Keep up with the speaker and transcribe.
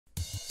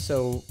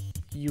So,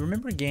 you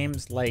remember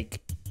games like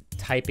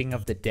Typing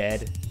of the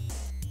Dead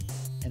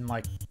and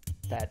like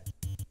that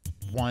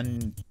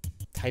one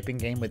typing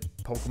game with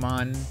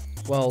Pokemon?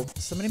 Well,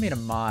 somebody made a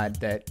mod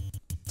that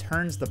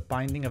turns the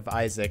Binding of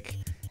Isaac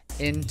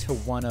into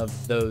one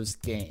of those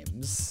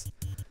games.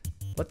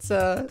 Let's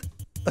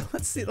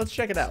see, let's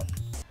check it out.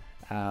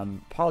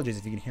 Apologies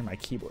if you can hear my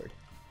keyboard,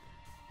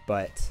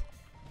 but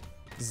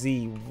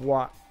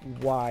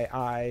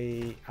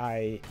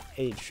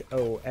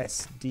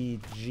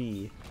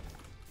ZYIIHOSDG.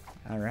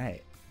 All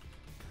right.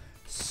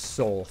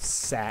 Soul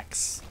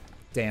sax.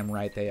 Damn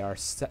right they are.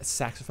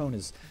 Saxophone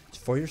is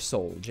for your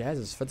soul. Jazz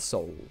is for the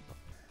soul.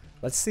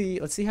 Let's see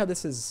how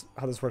this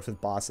works with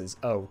bosses.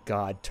 Oh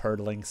god,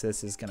 turtling.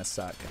 This is gonna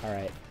suck. All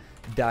right.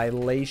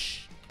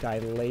 Dilations.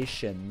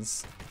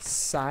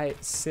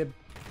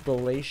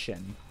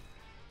 Sibilation.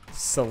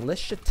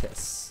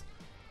 Solicitous.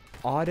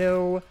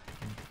 Autodidactic.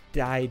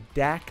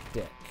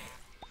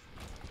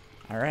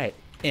 All right.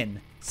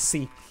 In.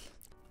 C.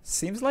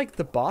 Seems like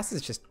the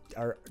bosses just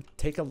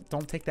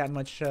don't take that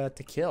much to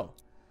kill.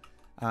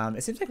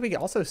 It seems like we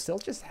also still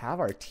just have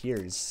our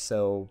tiers,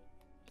 so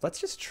let's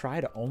just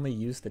try to only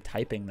use the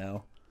typing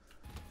though.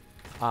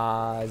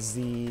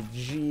 Z,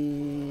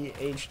 G,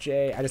 H,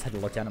 J. I just had to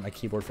look down at my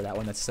keyboard for that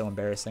one. That's so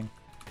embarrassing.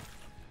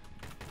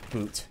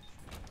 Boot.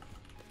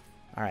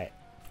 All right,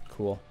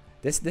 cool.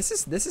 This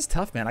is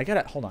tough, man. I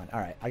gotta hold on. All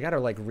right, I gotta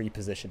like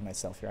reposition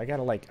myself here. I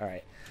gotta like, all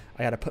right,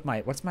 I gotta put my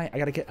I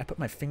put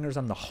my fingers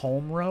on the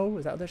home row.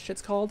 Is that what that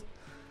shit's called?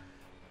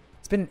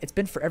 It's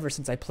been forever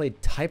since I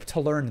played Type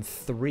to Learn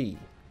 3. Do you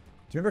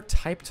remember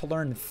Type to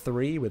Learn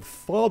 3 with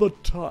Father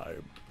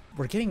Time?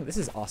 We're getting, this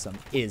is awesome.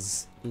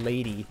 Is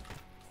Lady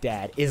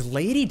Dad. Is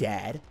Lady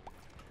Dad?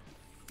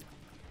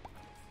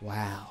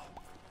 Wow.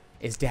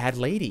 Is Dad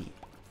Lady?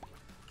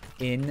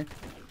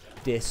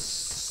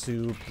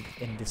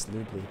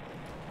 Indissolubly.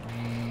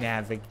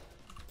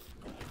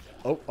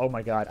 Oh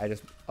my god.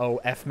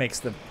 F makes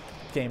the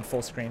game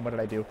full screen. What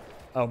did I do?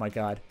 Oh my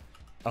god.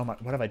 Oh my,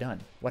 what have I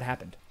done? What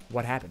happened?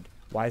 What happened?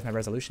 Why is my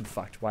resolution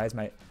fucked? Why is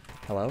my...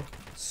 Hello?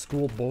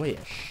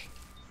 Schoolboyish.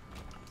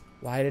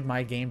 Why did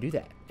my game do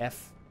that?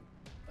 F.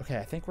 Okay,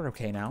 I think we're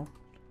okay now.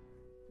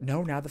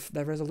 No, now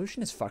the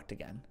resolution is fucked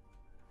again.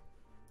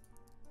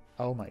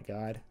 Oh my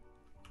god.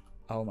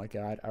 Oh my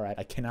god. Alright,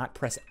 I cannot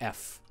press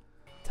F.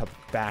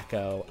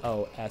 Tobacco.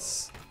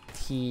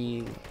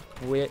 O-S-T.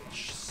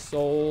 Which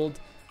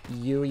sold.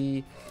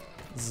 Yui.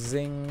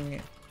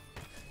 Zing.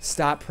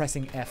 Stop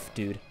pressing F,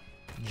 dude.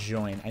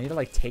 Join. I need to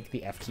like take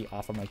the F key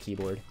off of my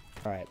keyboard.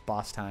 All right,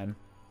 boss time.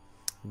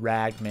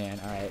 Ragman.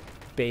 All right,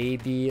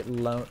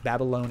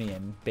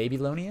 Babylonian.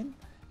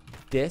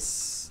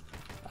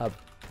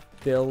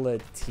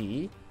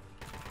 Disability.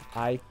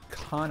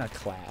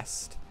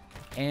 Iconoclast.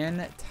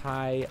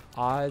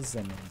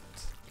 Anti-osmint.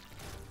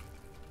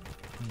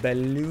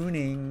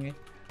 Ballooning.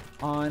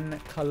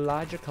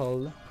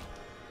 Oncological.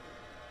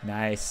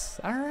 Nice.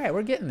 All right,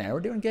 we're getting there.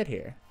 We're doing good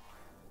here.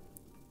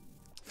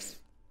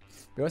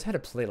 We always had to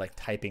play like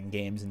typing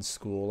games in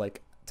school.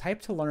 Like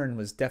Type to Learn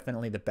was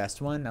definitely the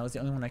best one. That was the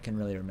only one I can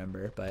really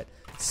remember. But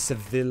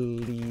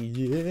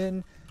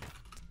civilian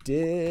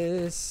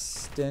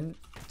distant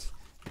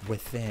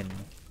within.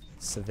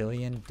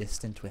 Civilian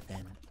distant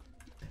within.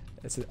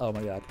 This is, oh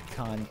my god.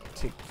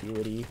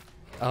 Contiguity.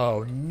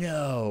 Oh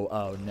no.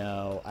 Oh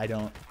no. I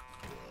don't.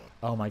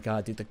 Oh my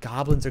god, dude. The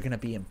goblins are gonna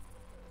be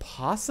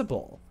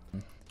impossible.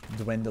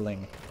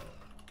 Dwindling.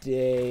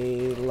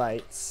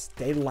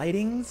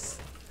 Daylightings.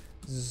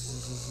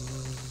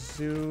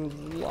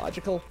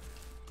 Zoological.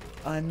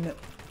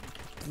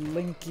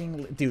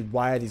 Unblinking. Dude,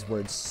 why are these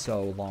words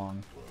so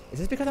long? Is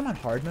this because I'm on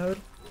hard mode?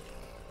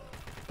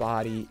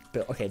 Body.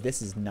 Okay,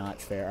 this is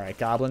not fair. All right,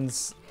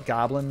 goblins.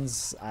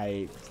 Goblins,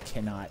 I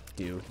cannot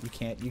do.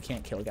 You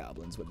can't kill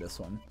goblins with this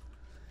one.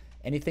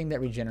 Anything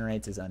that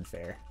regenerates is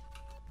unfair.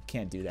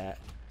 Can't do that.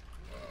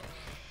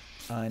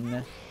 Oh,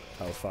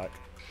 fuck.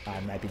 I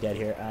might be dead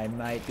here. I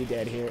might be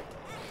dead here.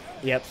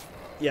 Yep.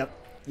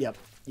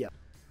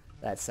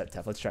 That's so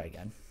tough. Let's try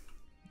again.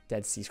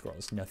 Dead Sea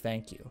Scrolls. No,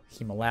 thank you.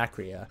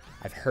 Hemolacria.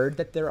 I've heard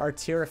that there are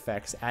tier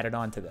effects added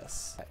onto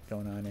this.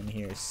 Going on in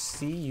here.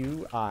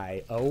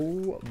 CUI.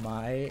 Oh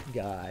my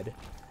god.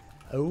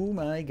 Oh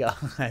my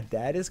god.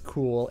 That is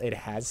cool. It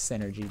has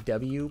synergy.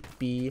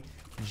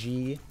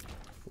 WBG.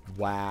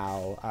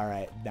 Wow. All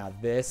right. Now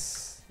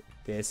this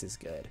is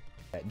good.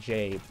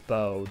 J,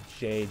 Bo,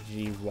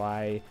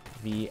 JGYVLZ,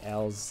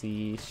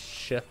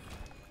 sh.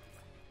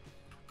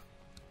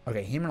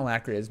 Okay,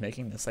 Hemolacria is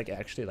making this like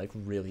actually like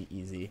really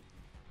easy.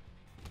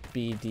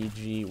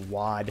 BDG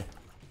WAD.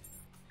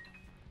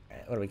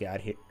 Right, what do we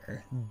got here?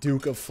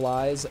 Duke of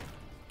Flies.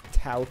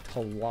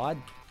 Tautolod.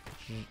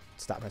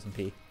 Stop pressing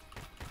P.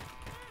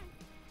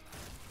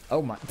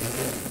 Oh my.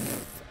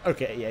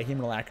 Okay, yeah,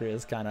 Hemolacria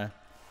is kind of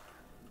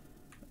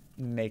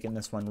making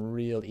this one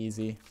real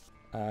easy.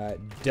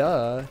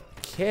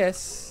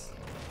 Kiss.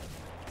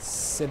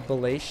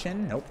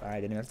 Sibilation. Nope, I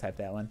didn't even have to type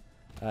that one.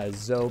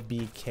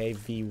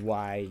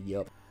 ZOBKVY.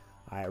 Yup.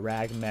 Alright,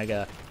 Rag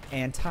Mega.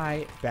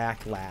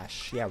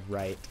 Anti-backlash. Yeah,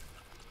 right.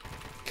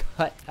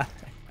 What?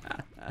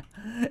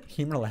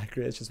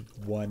 Humorlacra is just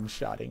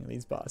one-shotting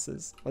these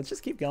bosses. Let's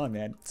just keep going,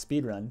 man.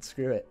 Speedrun.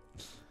 Screw it.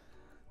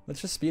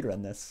 Let's just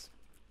speedrun this.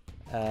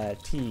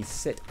 T,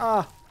 sit.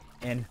 Ah!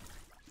 In.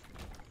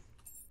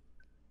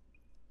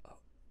 Oh.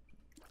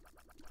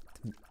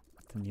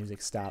 The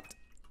music stopped.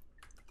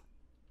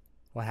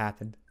 What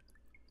happened?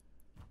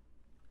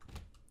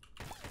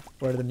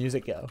 Where did the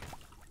music go?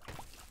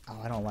 Oh,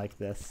 I don't like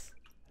this.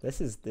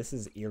 This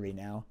is eerie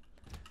now.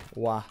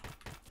 Wah.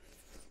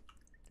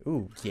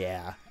 Ooh,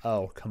 yeah.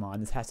 Oh, come on.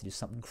 This has to do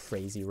something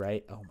crazy,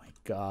 right? Oh my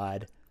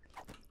god.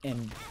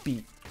 And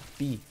B.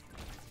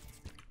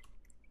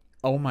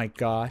 Oh my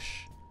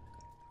gosh.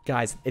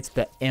 Guys, it's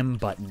the M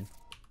button.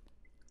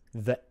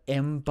 The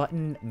M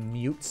button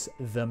mutes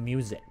the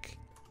music.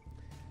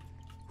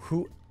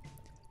 Who...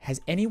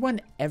 Has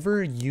anyone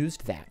ever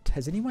used that?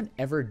 Has anyone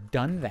ever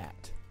done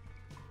that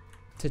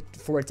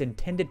for its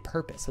intended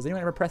purpose? Has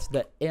anyone ever pressed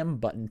the M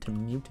button to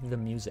mute the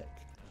music?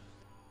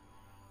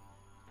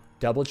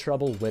 Double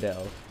Trouble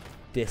Widow.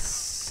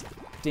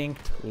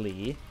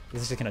 Distinctly.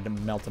 This is just going to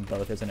melt them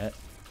both, isn't it?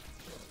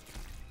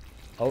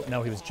 Oh,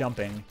 no, he was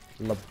jumping.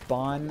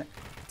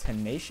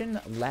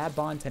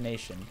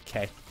 Labontination.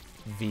 Okay.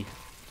 V.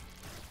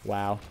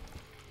 Wow.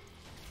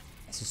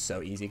 This is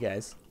so easy,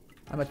 guys.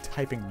 I'm a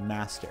typing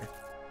master.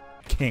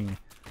 King.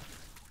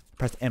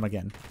 Press M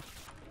again.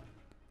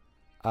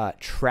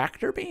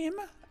 Tractor beam?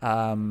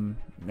 Okay.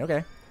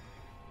 I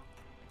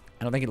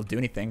don't think it'll do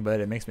anything, but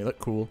it makes me look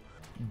cool.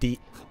 D.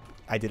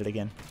 I did it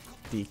again.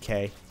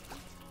 DK.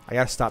 I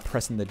gotta stop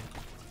pressing the...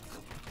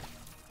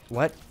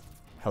 What?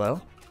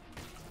 Hello?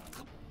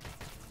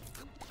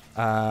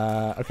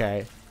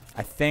 Okay.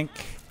 I think...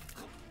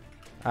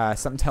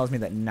 something tells me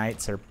that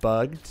knights are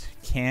bugged.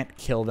 Can't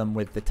kill them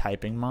with the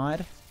typing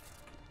mod.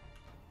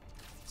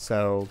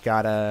 So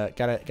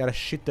gotta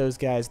shoot those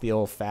guys the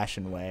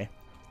old-fashioned way.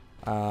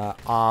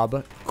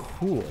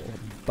 Cool.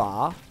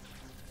 Ba.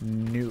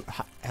 New.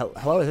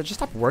 Hello, has it just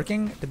stopped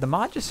working? Did the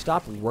mod just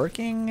stop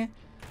working?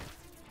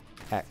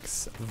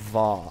 X.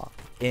 Va.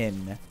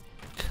 In.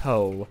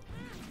 Co.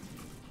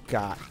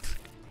 Got.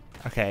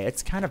 Okay,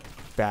 it's kind of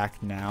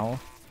back now.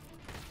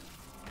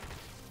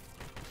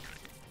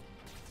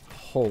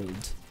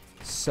 Hold.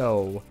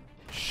 So.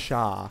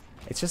 Sha.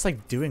 It's just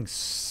like doing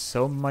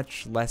so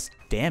much less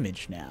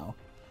damage now.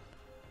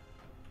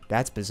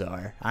 That's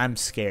bizarre. I'm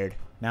scared.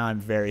 Now I'm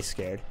very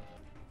scared.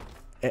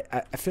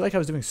 I feel like I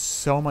was doing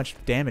so much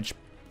damage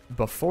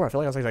before. I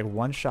feel like I was like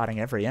one-shotting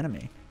every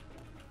enemy.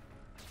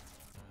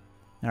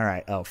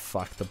 Alright. Oh,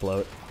 fuck. The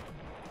bloat.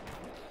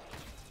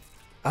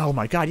 Oh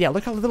my god. Yeah,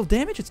 look how little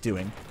damage it's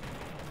doing.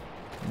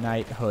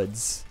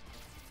 Knighthoods.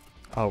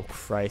 Oh,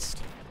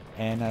 Christ.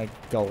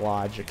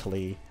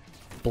 Analogically.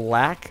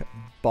 Black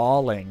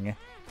balling.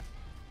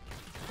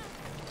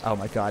 Oh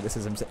my god, this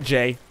is insane.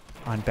 J.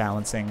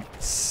 Unbalancing.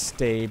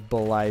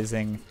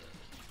 Stabilizing.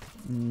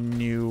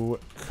 New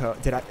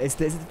is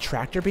this the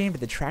tractor beam?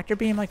 Did the tractor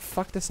beam like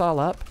fuck this all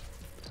up?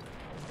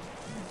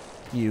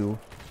 You.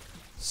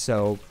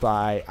 So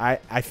by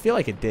I feel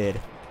like it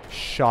did.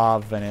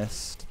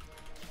 Chauvinist.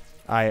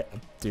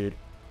 Dude.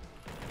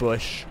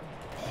 Bush.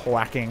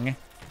 Whacking.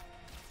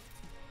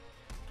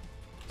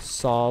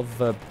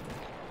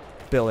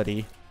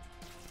 Solvability.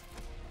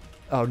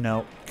 Oh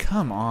no.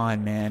 Come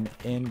on, man.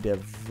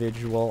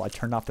 Individual. I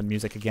turned off the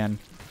music again.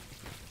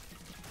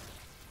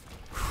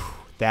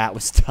 That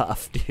was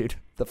tough, dude.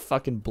 The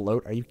fucking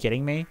bloat. Are you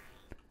kidding me?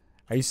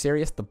 Are you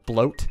serious? The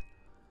bloat?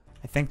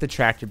 I think the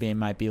tractor beam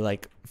might be,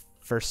 like,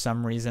 for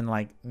some reason,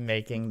 like,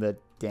 making the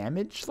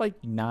damage, like,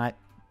 not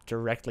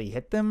directly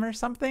hit them or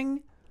something?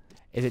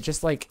 Is it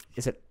just, like,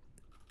 is it...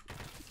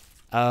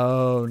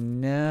 Oh,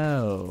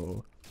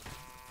 no.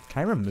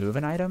 Can I remove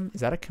an item?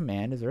 Is that a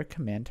command? Is there a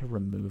command to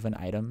remove an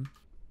item?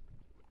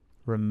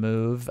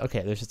 Remove...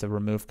 Okay, there's just a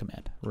remove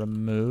command.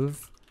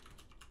 Remove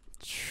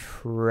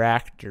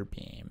tractor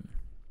beam.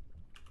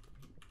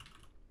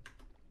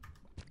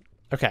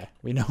 Okay,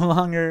 we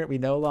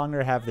no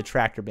longer have the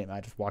tractor beam. I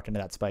just walked into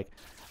that spike.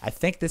 I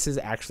think this is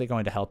actually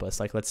going to help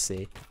us. Like, let's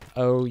see.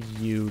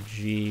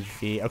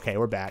 O-U-G-V. Okay,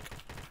 we're back.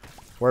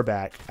 We're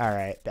back. All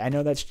right. I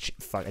know that's...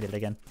 Fuck, I did it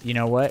again. You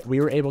know what?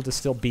 We were able to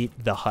still beat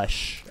the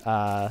Hush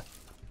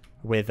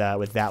with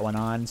that one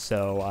on.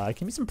 So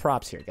give me some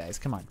props here, guys.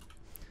 Come on.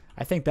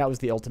 I think that was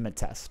the ultimate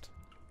test.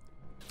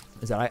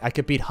 Is that I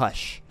could beat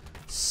Hush.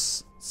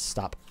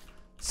 Stop.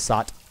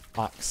 Sot.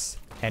 Ox.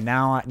 And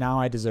now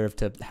I deserve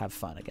to have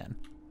fun again.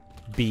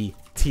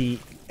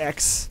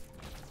 BTX.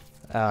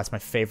 It's my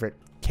favorite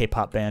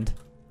K-pop band.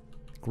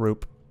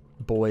 Group.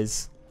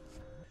 Boys.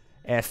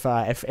 If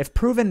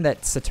proven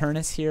that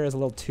Saturnus here is a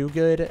little too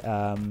good,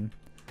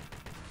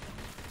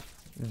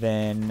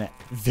 then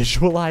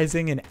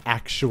visualizing and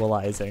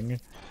actualizing.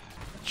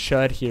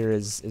 Chud here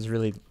is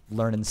really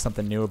learning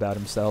something new about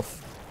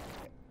himself.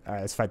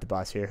 Alright, let's fight the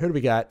boss here. Who do we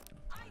got?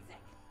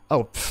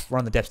 Oh, we're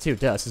on the depths too.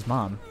 Duh, it's his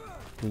mom.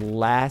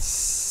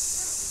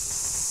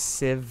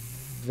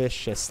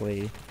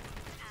 Lasciviously.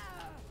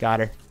 Got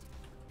her.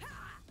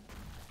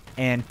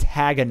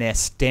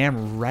 Antagonist.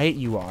 Damn right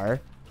you are.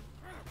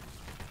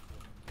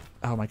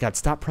 Oh my god,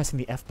 stop pressing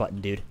the F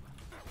button, dude.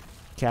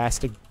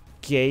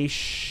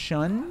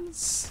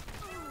 Castigations.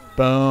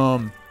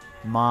 Boom.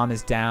 Mom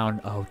is down.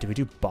 Oh, did we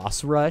do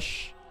boss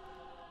rush?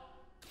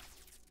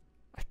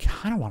 I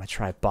kind of want to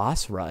try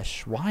boss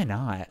rush. Why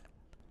not?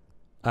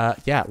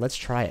 Yeah, let's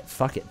try it.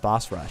 Fuck it,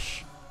 boss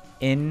rush.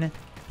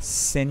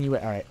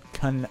 Insinuate. All right,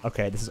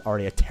 okay, this is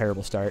already a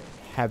terrible start.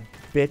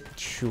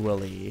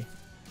 Habitually.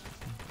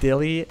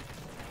 Dilly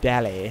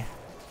dally.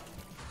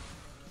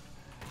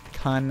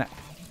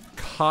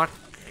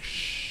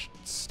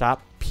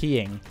 Stop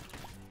peeing.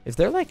 Is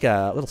there like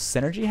a little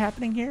synergy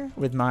happening here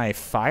with my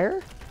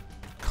fire?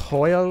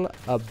 Coil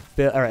a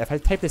bit. All right, if I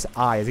type this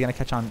I, is he gonna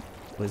catch on?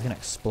 Well, he's gonna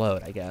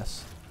explode, I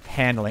guess.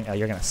 Handling. Oh,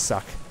 you're gonna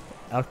suck.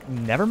 Oh,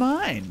 never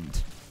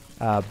mind.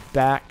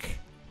 Backlighting.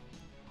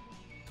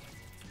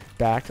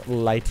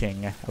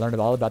 I learned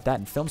all about that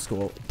in film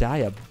school.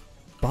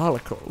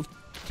 Diabolical.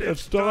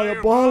 It's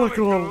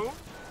diabolical.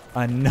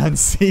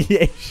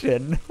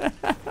 Annunciation.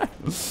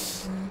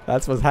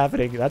 That's what's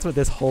happening. That's what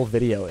this whole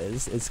video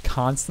is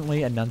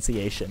constantly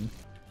enunciation.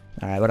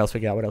 All right, what else we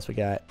got? What else we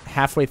got?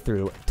 Halfway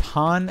through.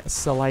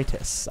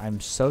 Tonsillitis. I'm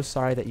so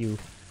sorry that you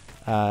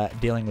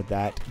dealing with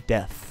that.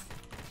 Death.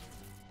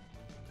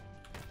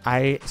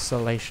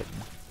 Isolation.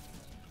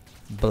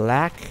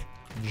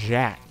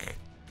 Blackjack.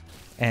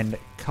 And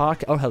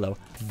cock. Oh, hello.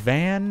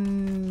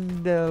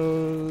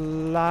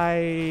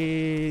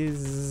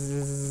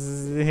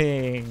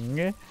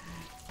 Vandalizing.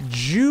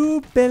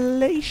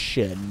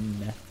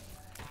 Jubilation.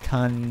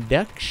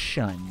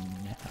 Conduction.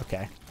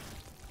 Okay.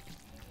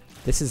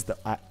 This is the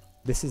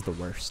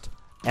worst.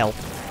 Elf.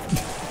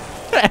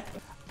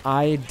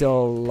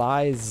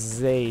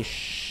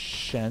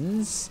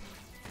 Idolizations.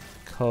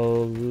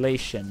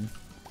 Collation.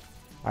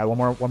 All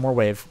right, one more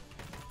wave.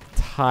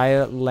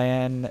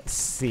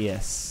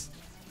 Thailandsius.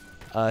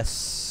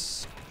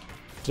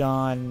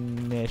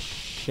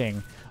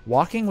 Astonishing.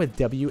 Walking with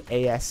W,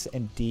 A, S,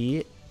 and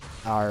D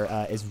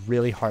is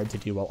really hard to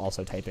do while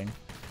also typing,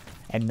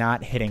 and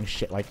not hitting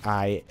shit like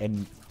I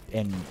and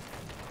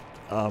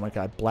oh my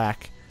god,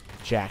 black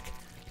jack,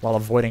 while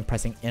avoiding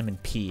pressing M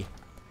and P.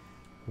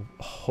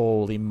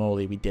 Holy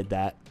moly, we did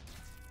that.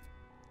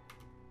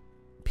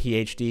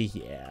 PhD,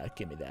 yeah,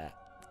 give me that.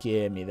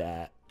 Give me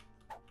that.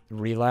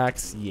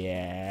 Relax,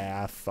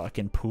 yeah,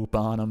 fucking poop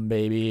on them,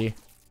 baby.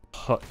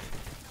 Hook.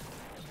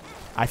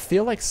 I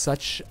feel like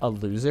such a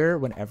loser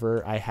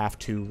whenever I have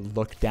to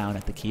look down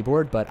at the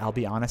keyboard, but I'll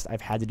be honest,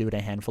 I've had to do it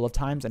a handful of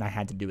times, and I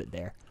had to do it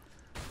there.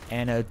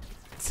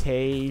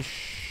 Annotation.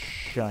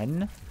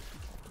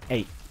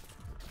 8.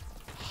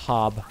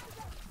 Hob.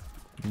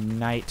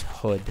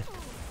 Knighthood.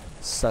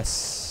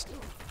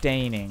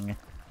 Sustaining.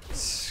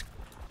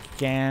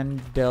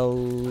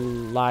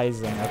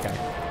 Scandalizing. Okay.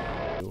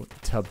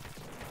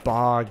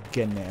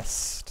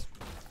 Tobogganist.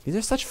 These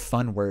are such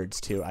fun words,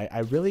 too. I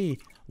really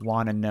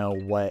want to know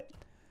what,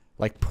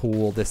 like,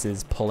 pool this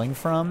is pulling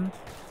from.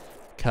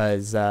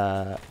 Because,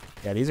 yeah,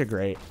 these are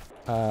great.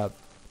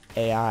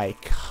 AI.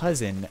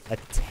 Cousin.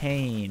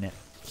 Attain.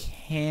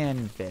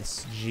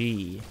 Canvas.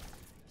 G.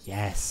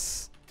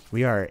 Yes.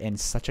 We are in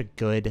such a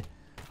good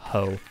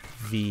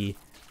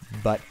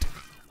but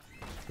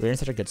we're in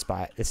such a good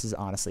spot. This is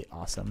honestly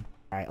awesome.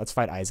 All right, let's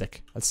fight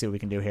Isaac. Let's see what we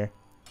can do here.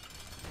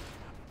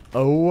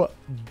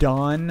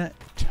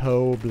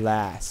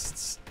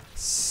 Odontoblasts.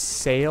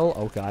 Sail.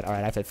 Oh god. All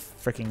right, I have to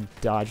freaking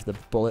dodge the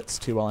bullets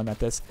too while I'm at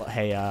this.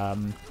 Hey,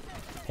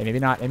 hey, maybe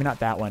not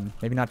that one.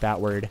 Maybe not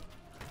that word.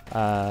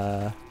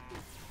 All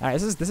right,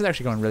 this is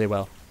actually going really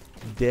well.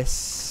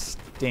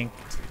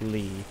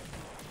 Distinctly.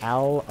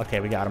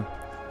 Okay, we got him.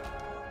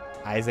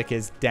 Isaac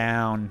is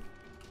down.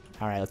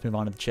 All right, let's move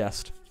on to the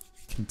chest.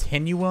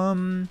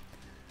 Continuum.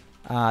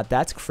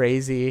 That's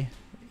crazy.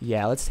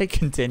 Yeah, let's take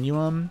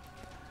Continuum.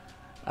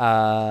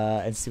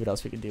 And see what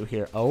else we can do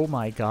here. Oh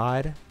my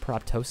god.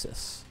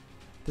 Proptosis.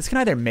 This can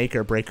either make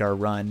or break our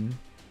run.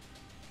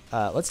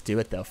 Let's do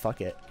it though.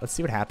 Fuck it. Let's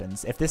see what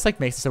happens. If this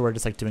like makes it so we're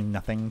just like doing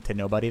nothing to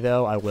nobody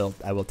though, I will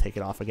take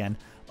it off again.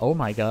 Oh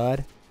my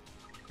god.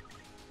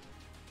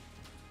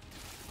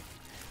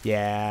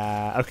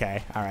 Yeah,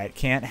 okay. All right.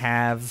 Can't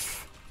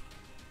have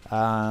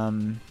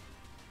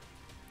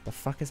the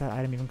fuck is that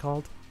item even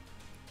called?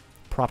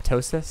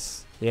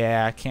 Proptosis?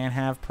 Yeah, can't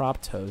have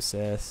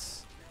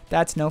proptosis.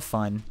 That's no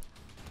fun.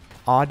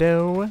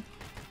 Autodidactic.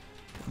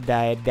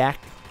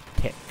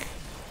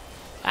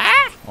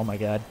 Ah! Oh my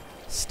god.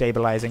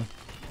 Stabilizing.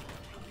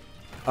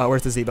 Oh,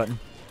 where's the Z button?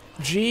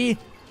 G!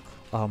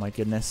 Oh my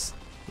goodness.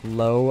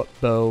 Low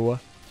bow.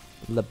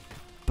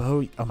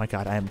 Oh my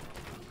god, I am...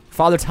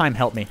 Father Time,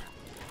 help me.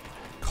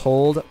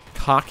 Cold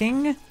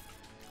cocking?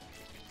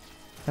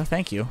 No,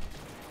 thank you.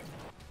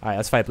 Alright,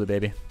 let's fight Blue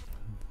Baby.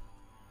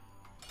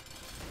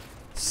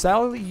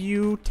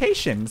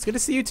 Salutation. It's good to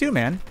see you too,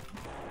 man.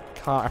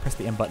 I pressed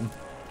the M button.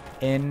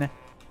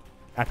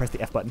 I pressed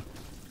the F button.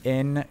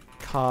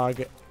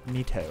 Incognito.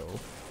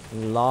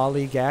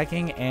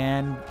 Lollygagging,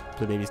 and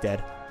Blue Baby's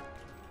dead.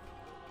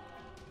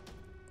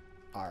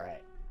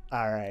 Alright.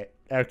 Alright.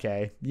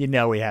 Okay, you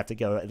know we have to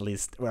go at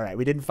least. All right,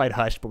 we didn't fight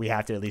Hush, but we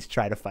have to at least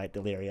try to fight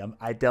Delirium.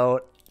 I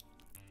don't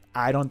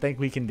think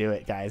we can do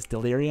it, guys.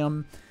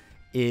 Delirium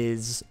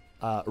is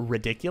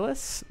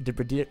ridiculous.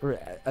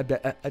 Alright,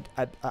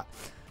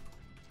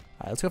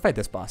 let's go fight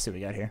this boss. See what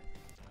we got here.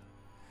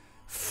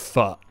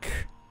 Fuck.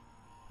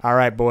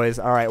 Alright, boys.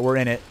 Alright, we're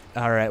in it.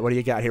 Alright, what do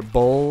you got here?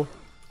 Bull.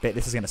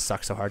 This is going to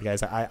suck so hard,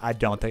 guys. I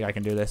don't think I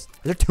can do this. Is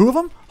there 2 of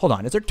them? Hold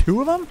on. Is there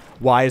 2 of them?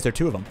 Why is there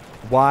 2 of them?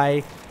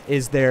 Why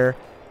is there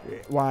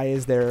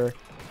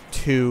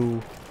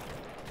 2...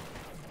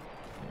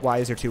 Why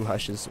is there 2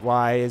 Hushes?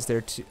 Why is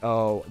there 2...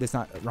 Oh, that's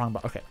not wrong.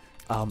 Okay.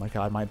 Oh my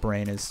god, my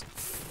brain is...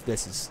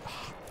 This is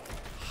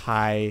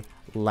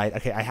highlight.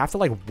 Okay, I have to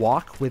like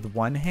walk with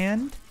one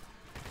hand.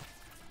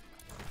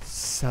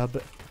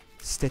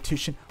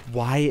 Substitution.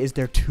 Why is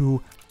there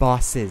 2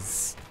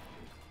 bosses?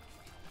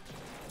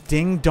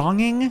 Ding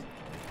donging.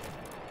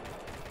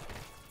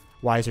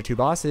 Why is there 2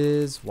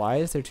 bosses? Why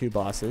is there 2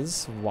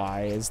 bosses?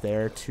 Why is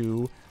there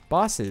 2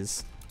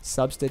 bosses?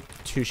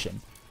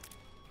 Substitution.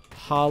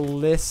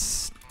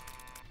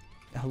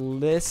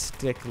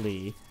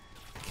 Holistically.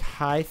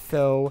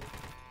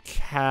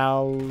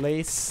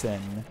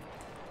 Kytho-Calasin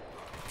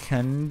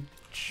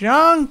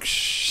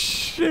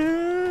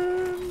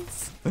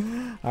conjunctions.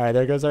 All right,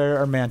 there goes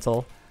our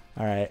mantle.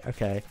 All right,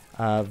 okay.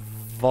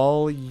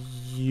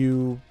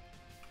 Volubility.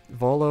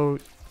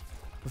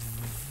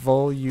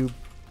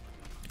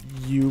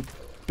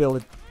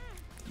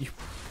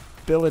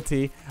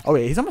 Oh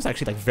wait, he's almost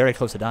actually like very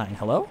close to dying.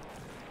 Hello?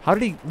 How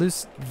did he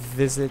lose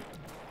visitation?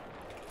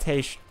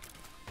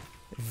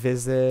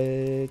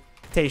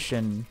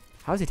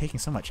 How is he taking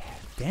so much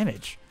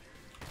damage?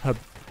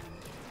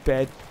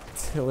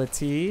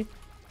 Habitability.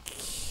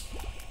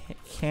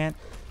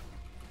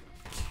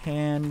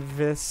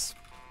 Canvas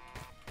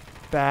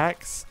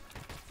backs.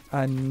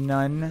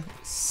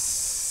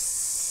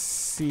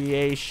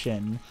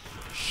 Annunciation.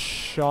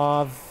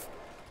 Shove.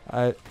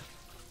 Oh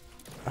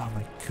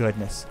my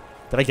goodness.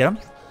 Did I get him?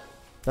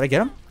 Did I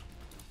get him?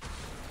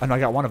 Oh no, I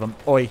got one of them.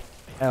 Oi.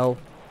 L.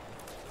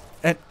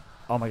 And.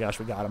 Oh my gosh,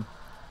 we got him.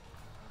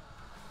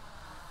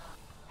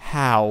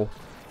 How?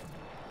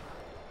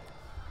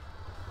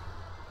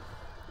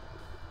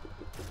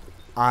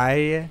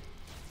 I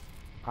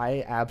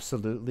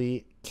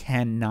absolutely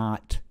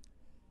cannot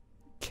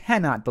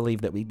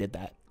believe that we did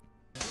that.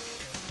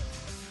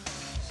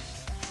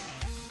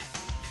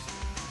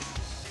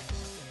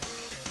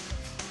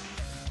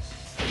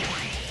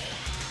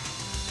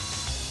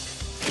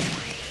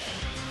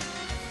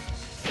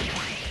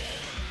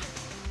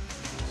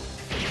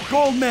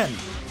 Goldman!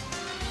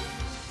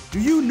 Do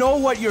you know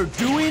what you're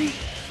doing?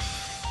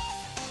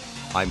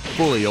 I'm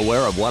fully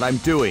aware of what I'm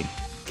doing.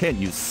 Can't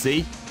you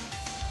see?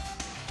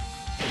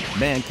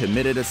 Man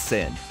committed a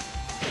sin,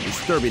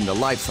 disturbing the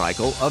life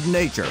cycle of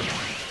nature.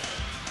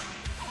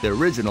 The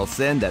original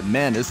sin that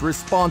man is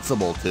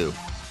responsible to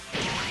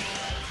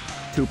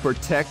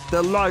protect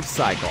the life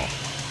cycle.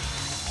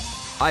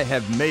 I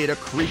have made a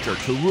creature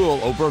to rule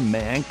over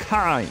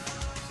mankind.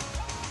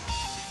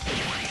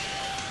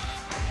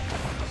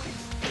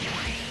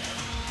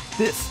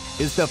 This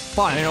is the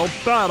final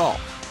battle.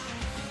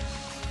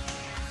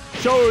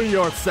 Show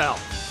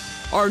yourself,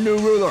 our new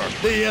ruler,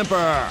 the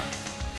Emperor.